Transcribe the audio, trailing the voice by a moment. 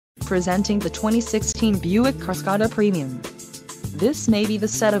Presenting the 2016 Buick Cascada Premium. This may be the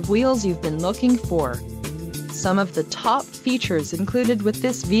set of wheels you've been looking for. Some of the top features included with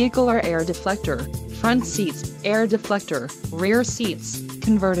this vehicle are air deflector, front seats, air deflector, rear seats,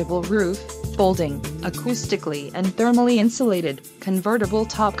 convertible roof, folding, acoustically and thermally insulated, convertible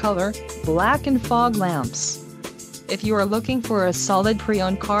top color, black and fog lamps. If you are looking for a solid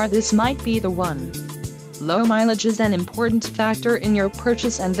pre-owned car, this might be the one. Low mileage is an important factor in your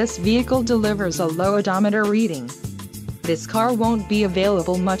purchase, and this vehicle delivers a low odometer reading. This car won't be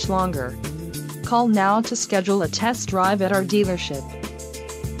available much longer. Call now to schedule a test drive at our dealership.